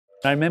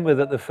I remember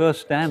that the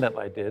first stand-up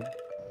I did,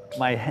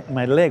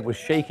 my leg was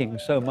shaking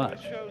so much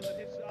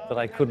that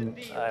I couldn't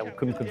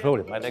control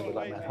it. My leg was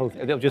like my whole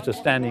thing. It was just a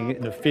standing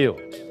in the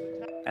field.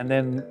 And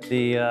then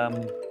the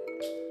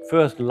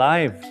first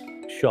live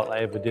shot I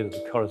ever did as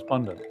a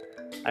correspondent,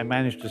 I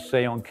managed to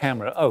say on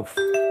camera, "Oh."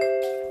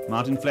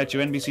 Martin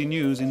Fletcher, NBC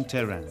News in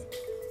Tehran.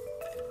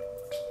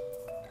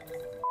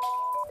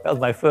 That was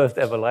my first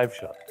ever live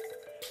shot.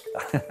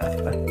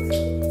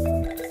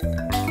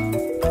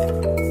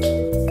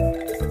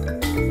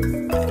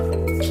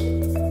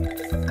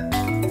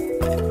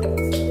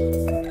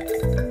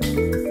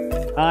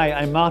 Hi,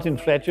 I'm Martin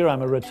Fletcher.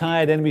 I'm a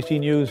retired NBC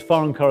News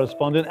foreign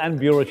correspondent and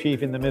bureau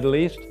chief in the Middle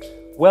East.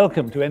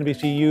 Welcome to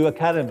NBCU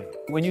Academy.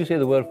 When you say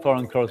the word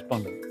foreign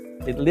correspondent,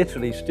 it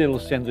literally still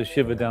sends a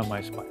shiver down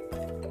my spine.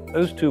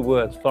 Those two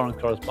words, foreign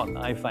correspondent,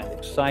 I find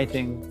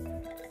exciting,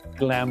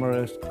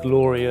 glamorous,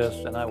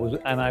 glorious, and I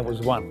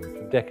was one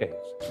for decades.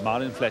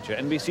 Martin Fletcher,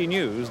 NBC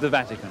News, the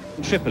Vatican,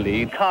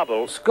 Tripoli,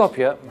 Kabul,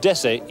 Skopje,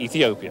 Dessie,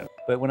 Ethiopia.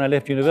 But when I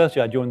left university,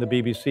 I joined the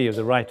BBC as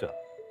a writer.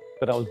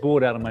 But I was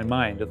bored out of my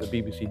mind at the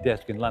BBC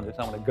desk in London,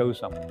 so I wanted to go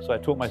somewhere. So I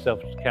taught myself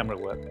camera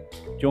work,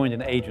 joined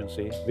an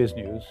agency, Viz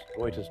News,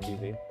 Reuters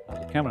TV. I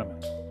was a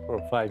cameraman for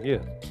 5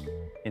 years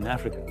in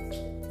Africa.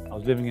 I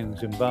was living in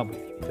Zimbabwe.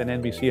 Then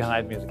NBC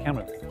hired me as a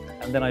cameraman.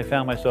 And then I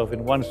found myself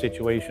in one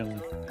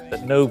situation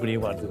that nobody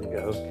wanted to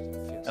go,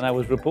 and I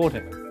was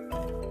reporting.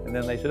 And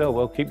then they said, "Oh,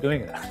 well, keep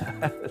doing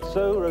it."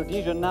 So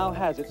Rhodesia now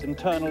has its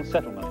internal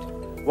settlement.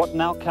 What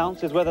now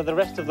counts is whether the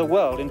rest of the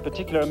world, in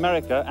particular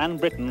America and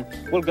Britain,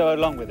 will go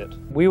along with it.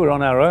 We were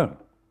on our own.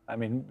 I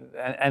mean,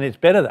 and it's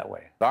better that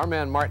way. Our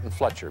man Martin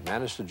Fletcher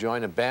managed to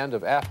join a band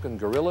of Afghan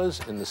guerrillas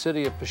in the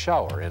city of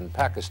Peshawar in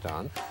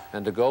Pakistan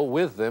and to go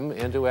with them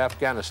into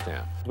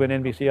Afghanistan. When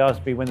NBC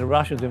asked me when the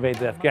Russians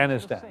invaded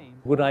Afghanistan,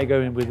 would I go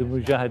in with the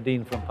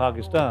Mujahideen from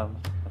Pakistan?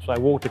 So I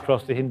walked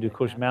across the Hindu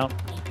Kush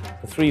Mountains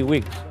for 3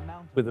 weeks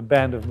with a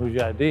band of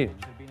Mujahideen.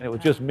 And it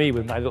was just me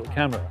with my little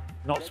camera,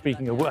 not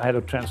speaking a word. I had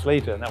a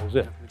translator, and that was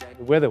it.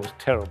 The weather was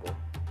terrible.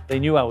 They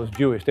knew I was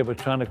Jewish. They were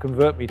trying to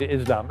convert me to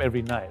Islam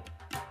every night.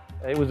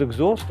 It was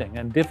exhausting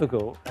and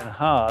difficult and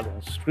hard and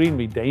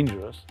extremely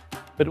dangerous,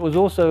 but it was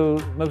also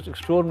the most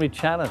extraordinary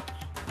challenge.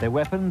 Their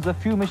weapons, a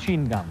few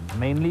machine guns,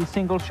 mainly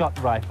single-shot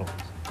rifles.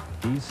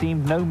 These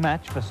seemed no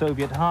match for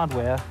Soviet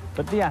hardware,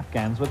 but the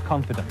Afghans were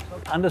confident.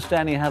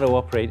 Understanding how to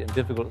operate in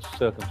difficult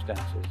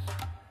circumstances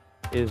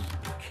is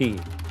key.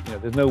 You know,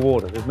 there's no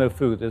water, there's no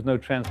food, there's no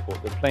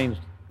transport. The planes,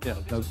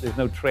 there's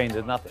no train,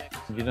 there's nothing.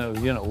 You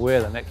know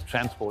where the next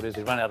transport is.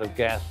 They run out of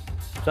gas.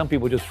 Some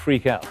people just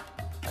freak out.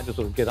 I just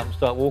sort of get up and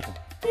start walking.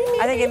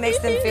 I think it makes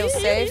them feel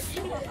safe.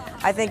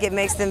 I think it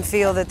makes them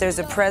feel that there's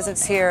a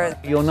presence here.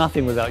 You're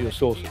nothing without your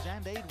sources.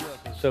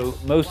 So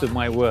most of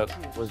my work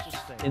was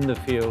in the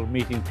field,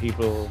 meeting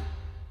people,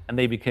 and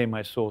they became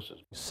my sources.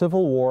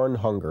 Civil war and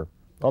hunger.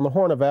 On the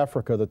Horn of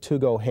Africa, the two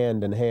go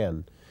hand in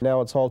hand.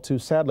 Now it's all too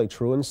sadly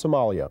true in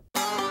Somalia.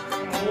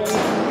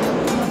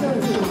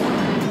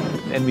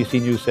 NBC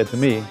News said to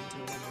me,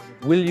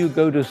 "Will you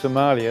go to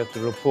Somalia to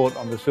report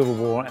on the civil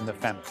war and the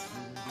famine?"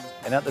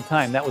 And at the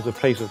time, that was a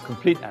place of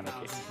complete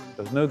anarchy.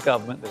 There was no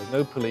government, there was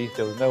no police,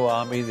 there was no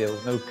army, there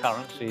was no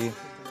currency,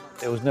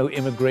 there was no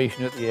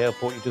immigration at the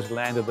airport. You just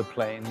landed the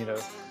plane.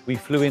 We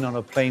flew in on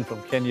a plane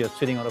from Kenya,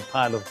 sitting on a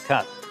pile of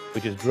khat,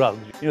 which is drugs.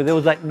 There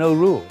was like no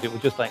rules. It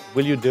was just like,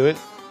 "Will you do it?"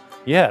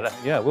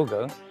 Yeah, we'll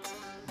go.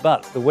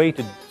 But the way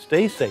to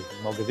stay safe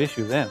in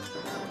Mogadishu then,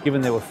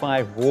 given there were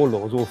 5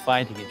 warlords all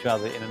fighting each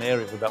other in an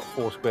area of about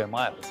 4 square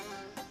miles,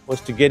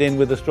 was to get in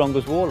with the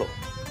strongest warlord.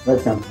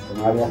 Welcome,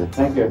 Somalia.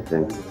 Thank you.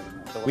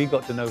 So we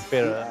got to know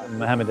Farah and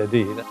Mohammed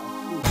Adi.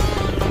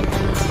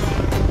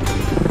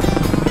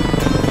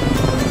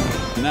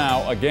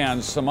 Now again,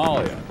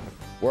 Somalia,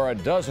 where a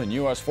dozen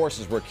U.S.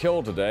 forces were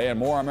killed today and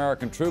more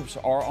American troops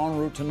are en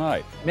route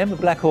tonight. Remember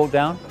Black Hawk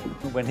Down?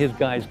 When his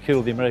guys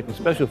killed the American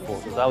Special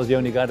Forces, I was the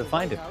only guy to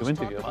find him, to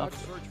interview him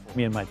after,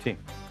 me and my team.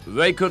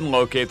 They couldn't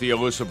locate the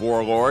elusive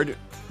warlord,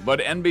 but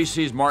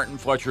NBC's Martin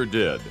Fletcher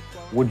did.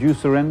 Would you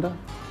surrender?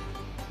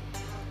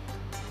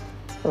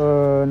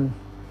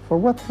 For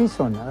what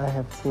reason I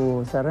have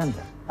to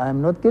surrender? I'm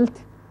not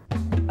guilty.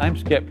 I'm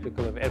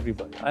skeptical of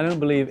everybody. I don't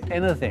believe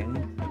anything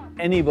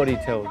anybody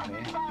tells me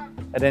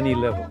at any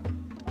level.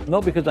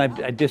 Not because I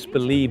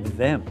disbelieve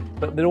them,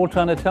 but they're all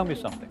trying to tell me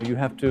something. You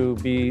have to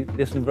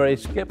listen very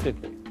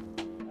skeptically.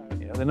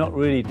 They're not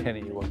really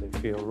telling you what they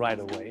feel right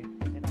away.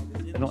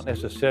 They're not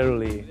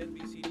necessarily,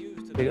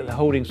 they're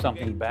holding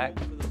something back.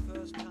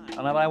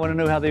 And I want to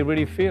know how they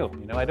really feel.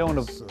 I don't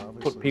want to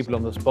put people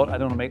on the spot. I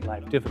don't want to make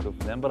life difficult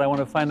for them, but I want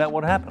to find out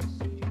what happened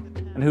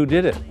and who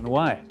did it and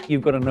why.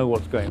 You've got to know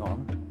what's going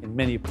on in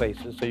many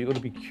places, so you've got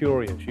to be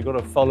curious. You've got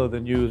to follow the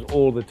news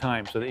all the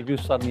time, so that if you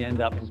suddenly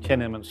end up in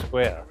Tiananmen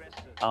Square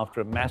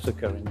after a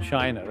massacre in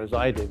China, as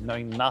I did,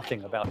 knowing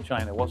nothing about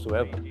China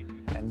whatsoever,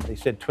 and they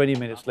said 20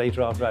 minutes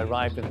later after I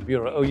arrived in the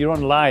bureau, "Oh, you're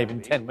on live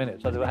in 10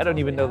 minutes. I don't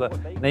even know the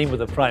name of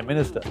the Prime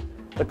Minister.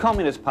 The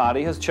Communist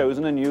Party has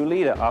chosen a new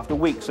leader after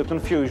weeks of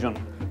confusion,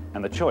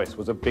 and the choice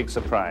was a big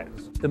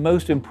surprise. The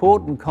most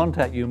important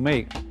contact you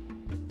make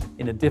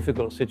in a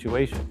difficult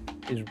situation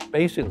is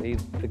basically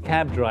the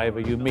cab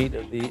driver you meet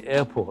at the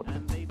airport,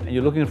 and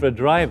you're looking for a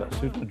driver, so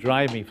who's going to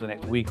drive me for the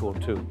next week or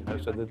two. You know?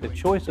 So the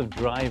choice of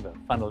driver,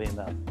 funnily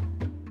enough,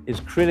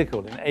 is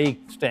critical in A,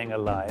 staying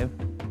alive,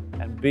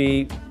 and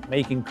B,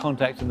 making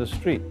contacts in the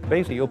street.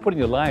 Basically, you're putting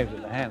your lives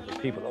in the hands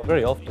of people,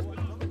 very often,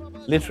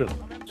 literally.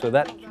 So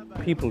that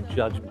people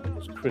judgment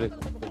is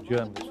critical for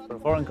journalists. For a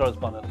foreign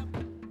correspondent,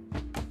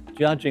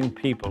 judging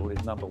people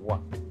is number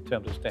one in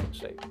terms of staying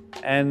safe.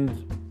 And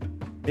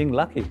being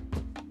lucky.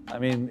 I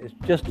mean, it's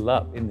just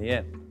luck in the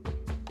end.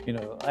 You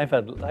know, I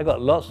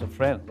got lots of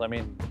friends. I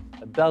mean,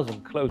 a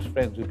dozen close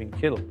friends who've been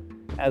killed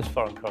as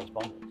foreign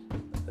correspondents,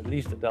 at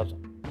least a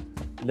dozen,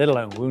 let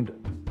alone wounded.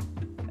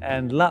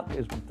 And luck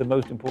is the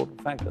most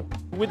important factor.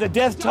 With the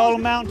death toll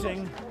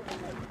mounting,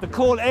 the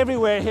call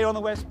everywhere here on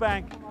the West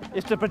Bank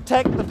is to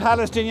protect the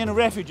Palestinian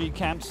refugee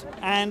camps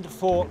and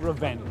for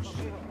revenge.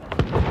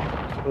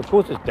 Well, of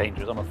course it's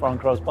dangerous. I'm a foreign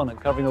correspondent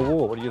covering a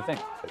war. What do you think?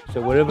 So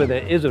wherever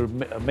there is a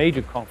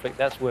major conflict,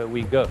 that's where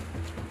we go.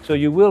 So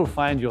you will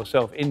find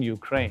yourself in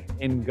Ukraine,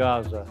 in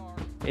Gaza,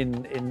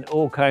 in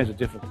all kinds of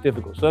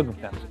difficult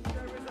circumstances.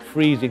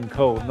 Freezing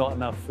cold, not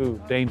enough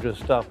food, dangerous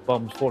stuff,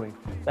 bombs falling.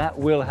 That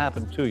will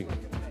happen to you.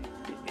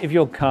 If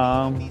you're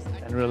calm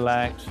and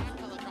relaxed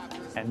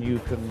and you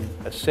can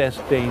assess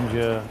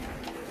danger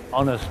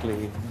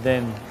honestly,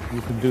 then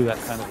you can do that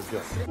kind of a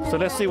job. So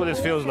let's see what this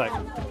feels like.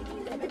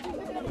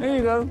 There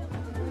you go.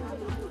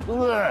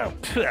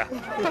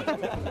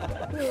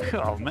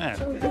 Oh man.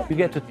 You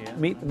get to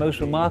meet the most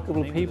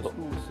remarkable people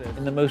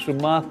in the most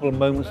remarkable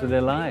moments of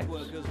their lives,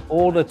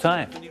 all the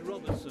time.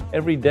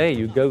 Every day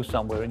you go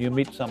somewhere and you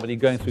meet somebody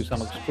going through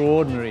some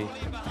extraordinary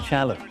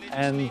challenge,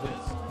 and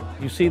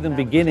you see them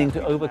beginning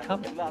to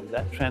overcome it.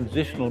 That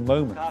transitional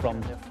moment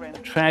from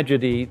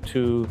tragedy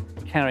to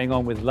carrying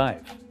on with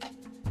life.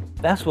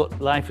 That's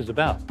what life is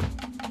about.